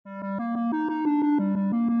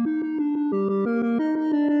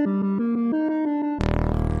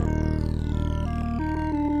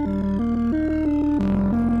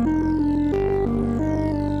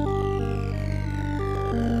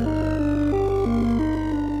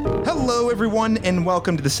Hello, everyone, and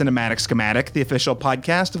welcome to the Cinematic Schematic, the official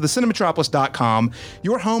podcast of thecinematropolis.com,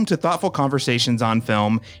 your home to thoughtful conversations on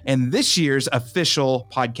film, and this year's official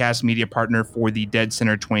podcast media partner for the Dead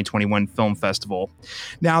Center 2021 Film Festival.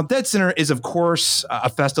 Now, Dead Center is, of course, a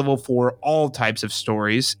festival for all types of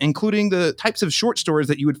stories, including the types of short stories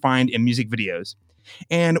that you would find in music videos.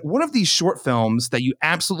 And one of these short films that you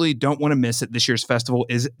absolutely don't want to miss at this year's festival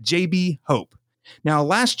is Jabee Hope. Now,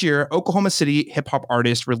 last year, Oklahoma City hip-hop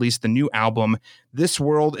artist released the new album, This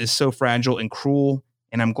World Is So Fragile and Cruel,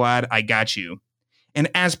 and I'm Glad I Got You. And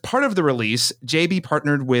as part of the release, Jabee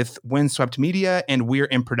partnered with Windswept Media and We're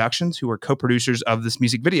In Productions, who are co-producers of this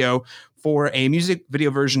music video, for a music video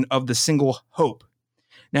version of the single Hope.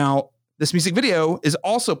 Now, this music video is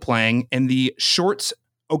also playing in the Shorts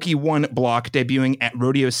OKC block, debuting at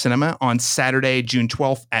Rodeo Cinema on Saturday, June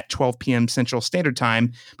 12th at 12 p.m. Central Standard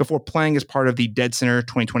Time, before playing as part of the Dead Center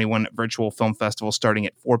 2021 Virtual Film Festival starting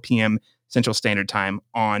at 4 p.m. Central Standard Time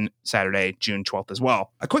on Saturday, June 12th as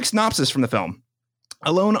well. A quick synopsis from the film.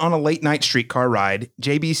 Alone on a late-night streetcar ride,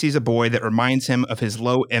 Jabee sees a boy that reminds him of his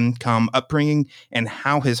low-income upbringing and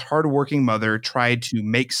how his hardworking mother tried to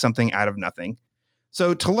make something out of nothing.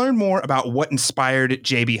 So to learn more about what inspired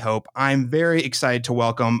Jabee Hope, I'm very excited to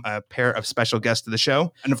welcome a pair of special guests to the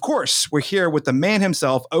show. And of course, we're here with the man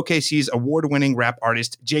himself, OKC's award-winning rap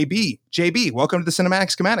artist, Jabee. Jabee, welcome to the Cinematic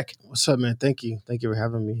Schematic. What's up, man? Thank you. Thank you for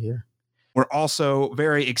having me here. We're also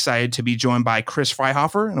very excited to be joined by Chris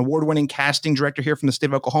Freihofer, an award-winning casting director here from the state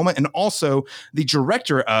of Oklahoma, and also the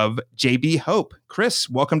director of Jabee Hope. Chris,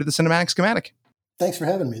 welcome to the Cinematic Schematic. Thanks for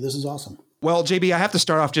having me. This is awesome. Well, Jabee, I have to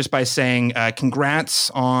start off just by saying congrats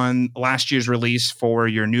on last year's release for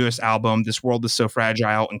your newest album, This World Is So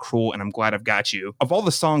Fragile and Cruel, and I'm Glad I've Got You. Of all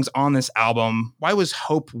the songs on this album, why was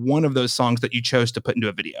Hope one of those songs that you chose to put into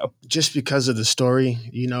a video? Just because of the story,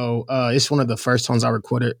 it's one of the first songs I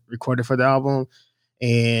recorded for the album,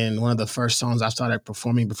 and one of the first songs I started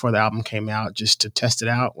performing before the album came out, just to test it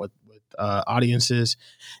out with audiences,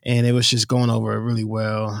 and it was just going over really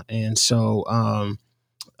well. And so,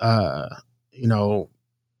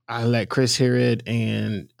 I let Chris hear it,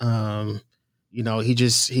 and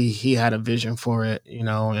he had a vision for it,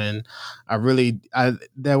 and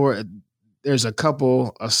there's a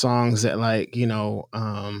couple of songs that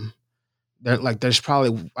there's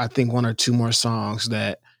probably, I think, one or two more songs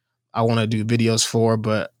that I want to do videos for,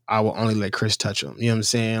 but I will only let Chris touch them. You know what I'm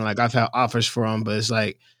saying? Like, I've had offers for them, but it's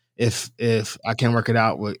like, if I can't work it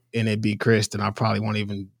out and it be Chris, then I probably won't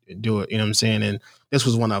even do it. You know what I'm saying? And this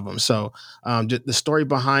was one of them. So the story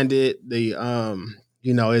behind it, it's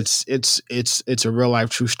a real life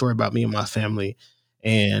true story about me and my family.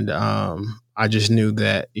 And I just knew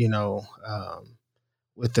that,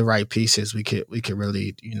 with the right pieces, we could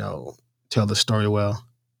really, tell the story well.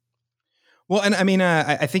 Well, and I mean,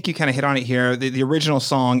 I think you kind of hit on it here. The original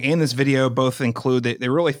song and this video both include they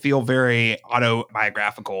really feel very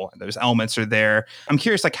autobiographical. Those elements are there. I'm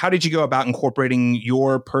curious, how did you go about incorporating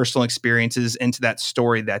your personal experiences into that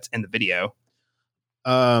story that's in the video?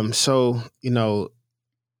 So,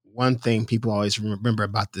 one thing people always remember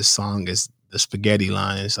about this song is the spaghetti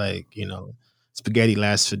line. It's like, spaghetti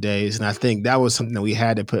lasts for days. And I think that was something that we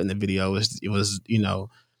had to put in the video. It was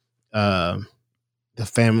the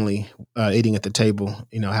family eating at the table,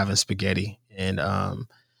 having spaghetti. And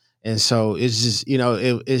so it's just,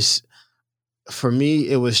 it's, for me,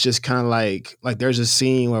 it was just kind of like there's a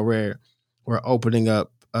scene where we're opening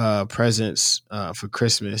up presents for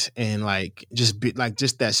Christmas, and just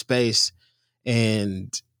that space,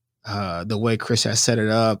 and the way Chris has set it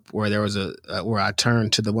up, where there was where I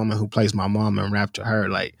turned to the woman who plays my mom and rapped to her,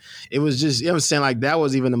 it was just, saying that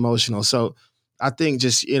was even emotional. So I think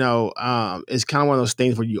just, it's kind of one of those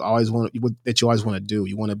things where you always want to do.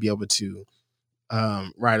 You want to be able to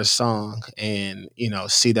write a song and,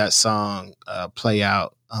 see that song play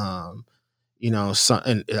out, and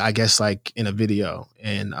I guess in a video.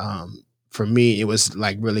 And for me, it was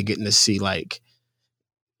really getting to see,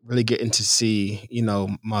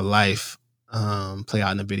 my life play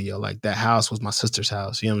out in the video. That house was my sister's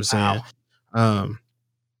house. You know what I'm saying? Wow.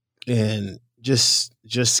 And just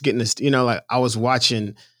getting this, I was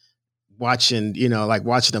watching, watching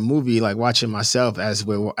a movie, watching myself as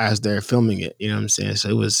they're filming it. You know what I'm saying? So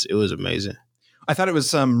it was amazing. I thought it was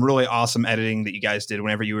some really awesome editing that you guys did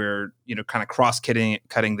whenever you were, kind of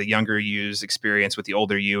cutting the younger you's experience with the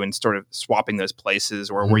older you and sort of swapping those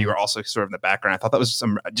places, or where you were also sort of in the background. I thought that was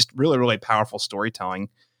some just really, really powerful storytelling.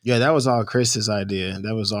 Yeah, that was all Chris's idea.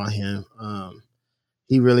 That was all him.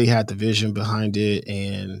 He really had the vision behind it.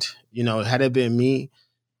 And, had it been me,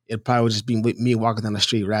 it probably would just be me walking down the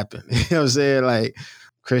street rapping. You know what I'm saying?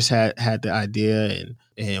 Chris had the idea,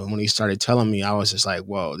 and when he started telling me, I was just like,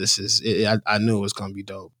 whoa, this is it. I knew it was going to be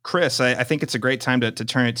dope. Chris, I think it's a great time to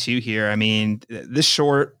turn it to you here. I mean, this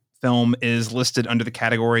short film is listed under the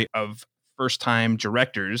category of first-time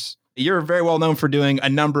directors. You're very well known for doing a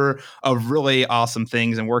number of really awesome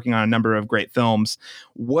things and working on a number of great films.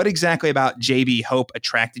 What exactly about Jabee Hope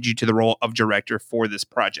attracted you to the role of director for this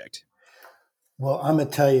project? Well, I'm going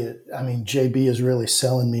to tell you, I mean, JB is really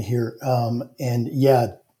selling me here. And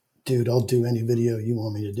yeah, dude, I'll do any video you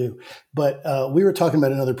want me to do. But we were talking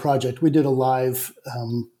about another project. We did a live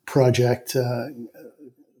project,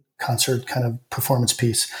 concert kind of performance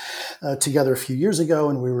piece together a few years ago.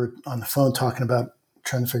 And we were on the phone talking about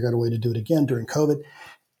trying to figure out a way to do it again during COVID.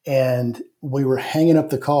 And we were hanging up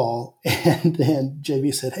the call. And then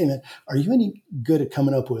JB said, hey, man, are you any good at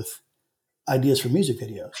coming up with ideas for music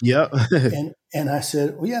videos? Yep. and I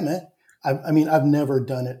said, well, yeah, man. I mean, I've never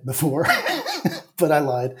done it before, but I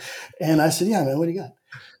lied. And I said, yeah, man, what do you got?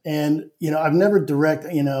 And, I've never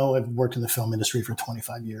I've worked in the film industry for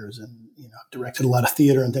 25 years and, directed a lot of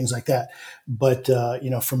theater and things like that. But,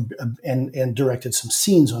 and directed some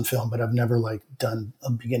scenes on film, but I've never done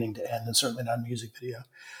a beginning to end and certainly not a music video.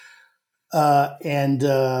 And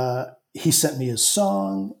he sent me his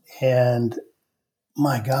song, and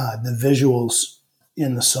my God, the visuals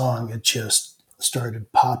in the song, it just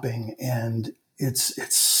started popping, and it's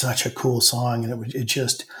such a cool song, and it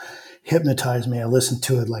just hypnotized me. I listened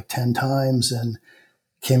to it 10 times and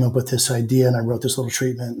came up with this idea, and I wrote this little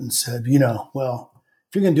treatment and said, well,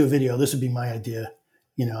 if you're going to do a video, this would be my idea.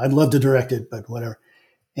 I'd love to direct it, but whatever.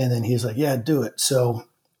 And then he's like, yeah, do it. So,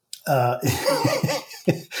 oh,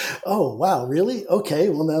 wow, really? Okay.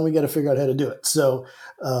 Well, now we got to figure out how to do it. So,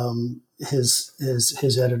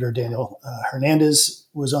 his editor, Daniel Hernandez,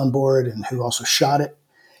 was on board, and who also shot it.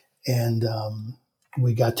 And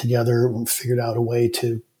we got together and figured out a way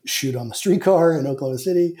to shoot on the streetcar in Oklahoma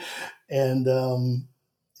City.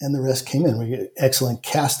 And the rest came in. We got excellent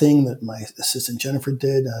casting that my assistant Jennifer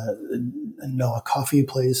did. Noah Coffey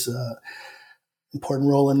plays an important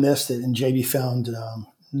role in this. And JB found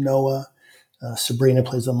Noah. Sabrina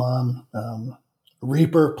plays the mom.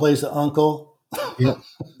 Reaper plays the uncle. Yep.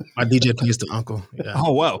 My DJ plays the uncle. Yeah.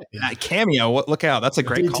 Oh, whoa. Yeah. That cameo. Look out. That's a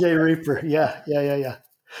great DJ call. Reaper. Yeah.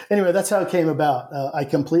 Anyway, that's how it came about. I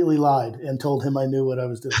completely lied and told him I knew what I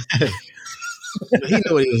was doing. He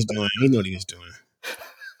knew what he was doing.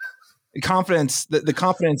 Confidence, the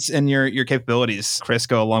confidence in your capabilities, Chris,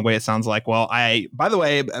 go a long way, it sounds like. Well, by the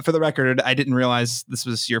way, for the record, I didn't realize this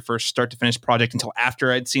was your first start to finish project until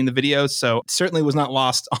after I'd seen the video. So it certainly was not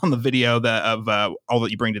lost on the video of all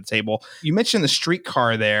that you bring to the table. You mentioned the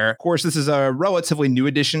streetcar there. Of course, this is a relatively new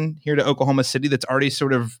addition here to Oklahoma City that's already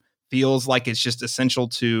sort of feels like it's just essential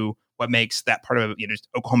to what makes that part of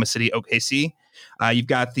Oklahoma City OKC. You've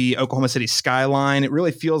got the Oklahoma City skyline. It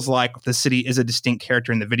really feels like the city is a distinct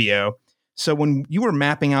character in the video. So when you were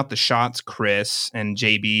mapping out the shots, Chris and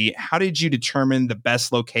JB, how did you determine the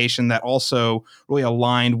best location that also really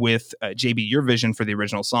aligned with JB, your vision for the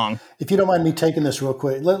original song? If you don't mind me taking this real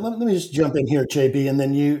quick, let me just jump in here, JB, and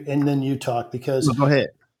then you talk, because go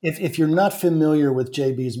ahead. If you're not familiar with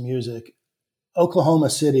JB's music, Oklahoma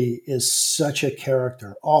City is such a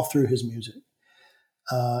character all through his music.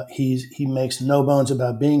 He makes no bones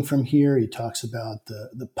about being from here. He talks about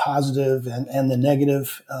the positive and the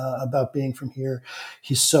negative about being from here.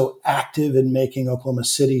 He's so active in making Oklahoma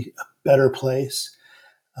City a better place,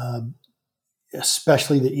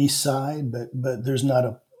 especially the East Side. But there's not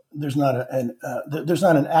an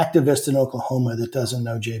activist in Oklahoma that doesn't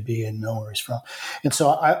know JB and know where he's from. And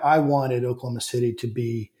so I wanted Oklahoma City to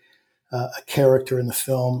be a character in the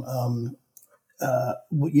film.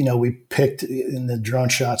 We picked in the drone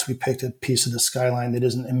shots, we picked a piece of the skyline that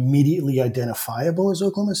isn't immediately identifiable as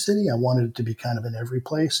Oklahoma City. I wanted it to be kind of in every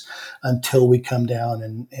place until we come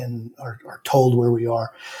down and are told where we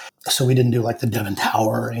are. So we didn't do the Devon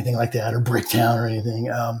Tower or anything like that, or Bricktown or anything.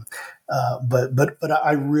 But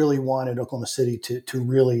I really wanted Oklahoma City to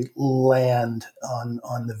really land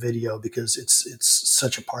on the video, because it's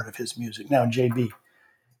such a part of his music. Now, JB,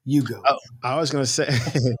 you go. Oh, I was going to say,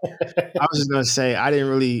 I was going to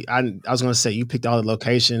say you picked all the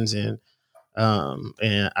locations, and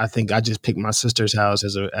I think I just picked my sister's house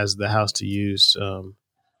as the house to use for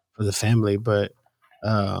the family. But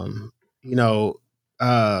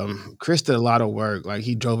Chris did a lot of work.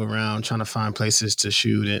 He drove around trying to find places to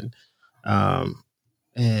shoot, and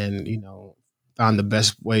found the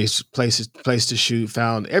best place to shoot.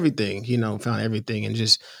 Found everything, and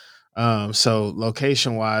just. So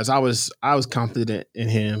location wise, I was confident in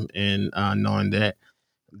him, and knowing that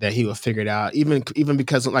he would figure it out, even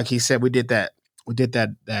because, like he said, we did that we did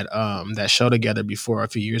that show together before a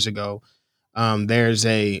few years ago. There's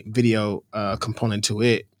a video component to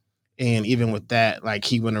it. And even with that, like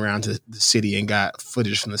he went around to the city and got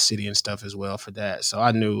footage from the city and stuff as well for that. So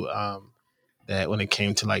I knew that when it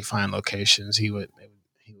came to like find locations, he would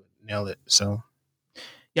nail it. So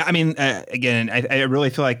Yeah, I mean, again, I really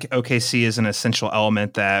feel like OKC is an essential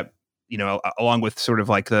element that, along with sort of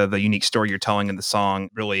like the unique story you're telling in the song,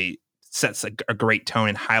 really sets a great tone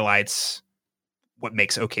and highlights what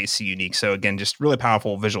makes OKC unique. So again, just really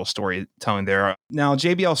powerful visual storytelling there. Now,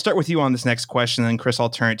 JB, I'll start with you on this next question, and Chris, I'll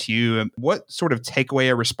turn it to you. What sort of takeaway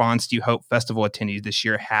or response do you hope festival attendees this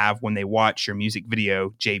year have when they watch your music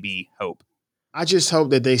video, JB Hope? I just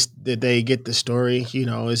hope that they get the story.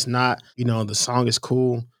 It's not, the song is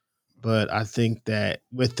cool, but I think that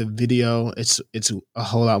with the video, it's a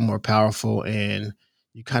whole lot more powerful, and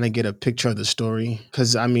you kind of get a picture of the story.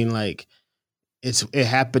 Because I mean, like, it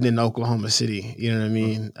happened in Oklahoma City. You know what I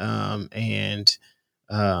mean?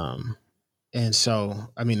 And so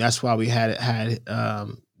I mean that's why we had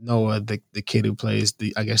Noah, the kid who plays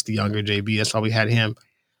the younger JB. That's why we had him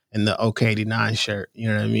in the OK89 shirt. You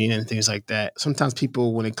know what I mean? And things like that. Sometimes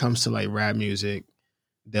people, when it comes to like rap music,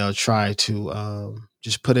 they'll try to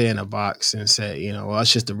just put it in a box and say, well,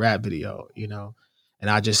 it's just a rap video, And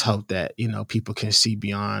I just hope that, people can see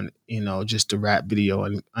beyond, just the rap video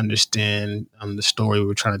and understand the story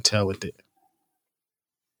we're trying to tell with it.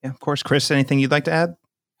 Yeah, of course. Chris, anything you'd like to add?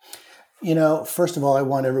 First of all, I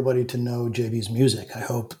want everybody to know JB's music. I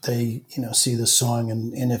hope they, see this song.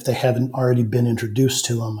 And if they haven't already been introduced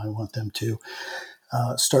to him, I want them to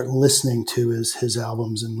start listening to his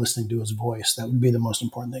albums and listening to his voice. That would be the most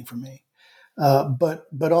important thing for me.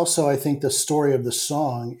 But also, I think the story of the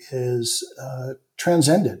song is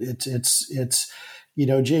transcended. It's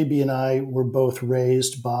JB and I were both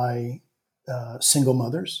raised by single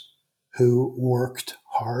mothers who worked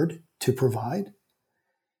hard to provide,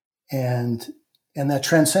 and that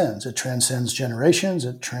transcends. It transcends generations.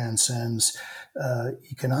 It transcends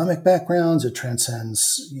economic backgrounds. It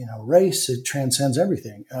transcends race. It transcends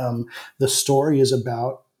everything. The story is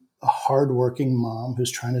about a hardworking mom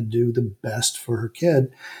who's trying to do the best for her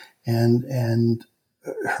kid, and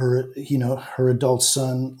her adult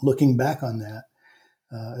son looking back on that.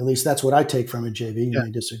 At least that's what I take from it. JB, you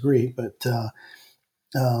may disagree, but a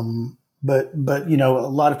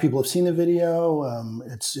lot of people have seen the video.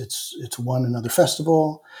 It's won another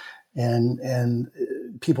festival, and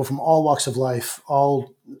people from all walks of life,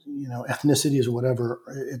 all ethnicities or whatever,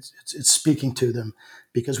 it's speaking to them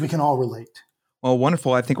because we can all relate. Well,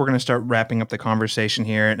 wonderful. I think we're going to start wrapping up the conversation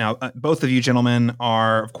here. Now, both of you gentlemen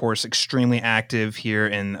are, of course, extremely active here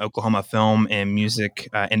in Oklahoma film and music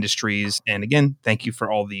industries. And again, thank you for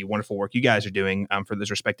all the wonderful work you guys are doing for those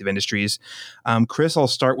respective industries. Chris, I'll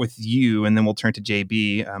start with you, and then we'll turn to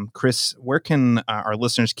JB. Chris, where can our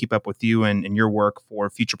listeners keep up with you and your work for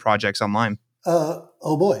future projects online?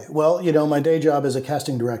 Oh boy. Well, my day job is a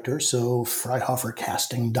casting director, so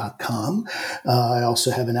freihoffercasting.com. I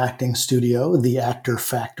also have an acting studio,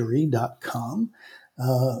 theactorfactory.com.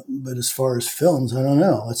 But as far as films, I don't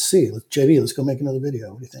know. Let's see. JB, let's go make another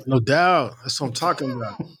video. What do you think? No doubt. That's what I'm talking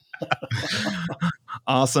about.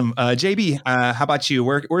 Awesome. JB, how about you?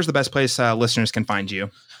 Where's the best place listeners can find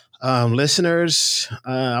you? Listeners,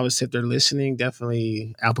 I would say if they're listening,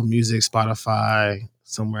 definitely Apple Music, Spotify,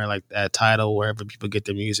 somewhere like that, Tidal, wherever people get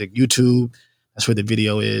their music. YouTube, that's where the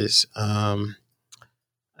video is. And,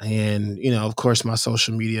 of course, my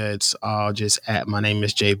social media, it's all just at my name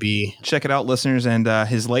is JB. Check it out, listeners. And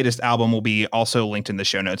his latest album will be also linked in the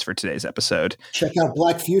show notes for today's episode. Check out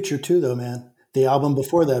Black Future too, though, man. The album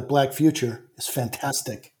before that, Black Future, is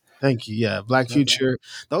fantastic. Thank you. Yeah, Black Future.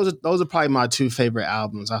 Those are probably my two favorite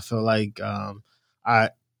albums. I feel like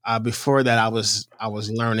before that I was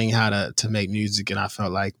learning how to make music, and I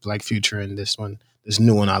felt like Black Future and this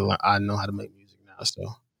new one, I know how to make music now.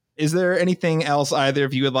 So, is there anything else either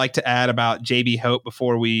of you would like to add about JB Hope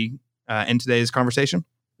before we end today's conversation?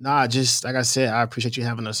 Nah, just like I said, I appreciate you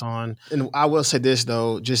having us on. And I will say this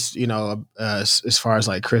though, just as far as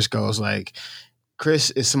like Chris goes, like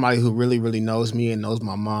Chris is somebody who really, really knows me and knows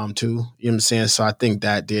my mom too. You know what I'm saying? So I think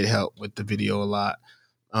that did help with the video a lot.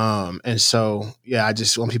 And so, yeah, I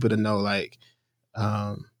just want people to know, like,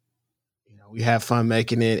 we have fun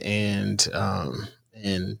making it, and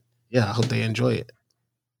yeah, I hope they enjoy it.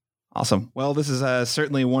 Awesome. Well, this is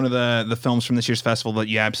certainly one of the films from this year's festival that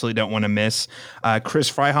you absolutely don't want to miss.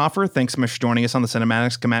 Chris Freihoffer, thanks so much for joining us on the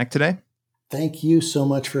Cinematic Schematic today. Thank you so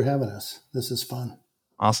much for having us. This is fun.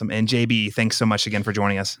 Awesome. And JB, thanks so much again for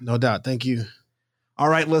joining us. No doubt. Thank you. All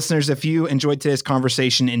right, listeners, if you enjoyed today's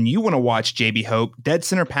conversation and you want to watch Jabee Hope, Dead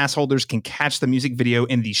Center pass holders can catch the music video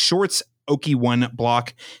in the Shorts OKC1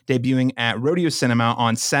 block, debuting at Rodeo Cinema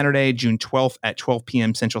on Saturday, June 12th at 12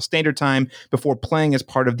 p.m. Central Standard Time, before playing as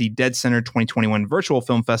part of the Dead Center 2021 Virtual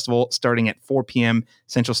Film Festival starting at 4 p.m.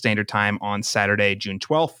 Central Standard Time on Saturday, June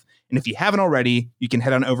 12th. And if you haven't already, you can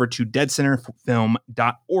head on over to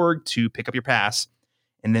deadcenterfilm.org to pick up your pass.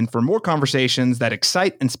 And then for more conversations that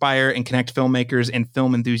excite, inspire, and connect filmmakers and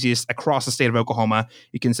film enthusiasts across the state of Oklahoma,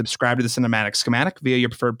 you can subscribe to the Cinematic Schematic via your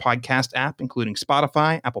preferred podcast app, including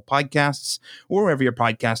Spotify, Apple Podcasts, or wherever your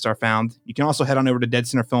podcasts are found. You can also head on over to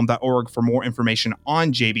deadcenterfilm.org for more information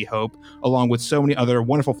on Jabee Hope, along with so many other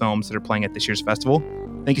wonderful films that are playing at this year's festival.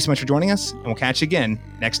 Thank you so much for joining us, and we'll catch you again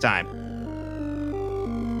next time.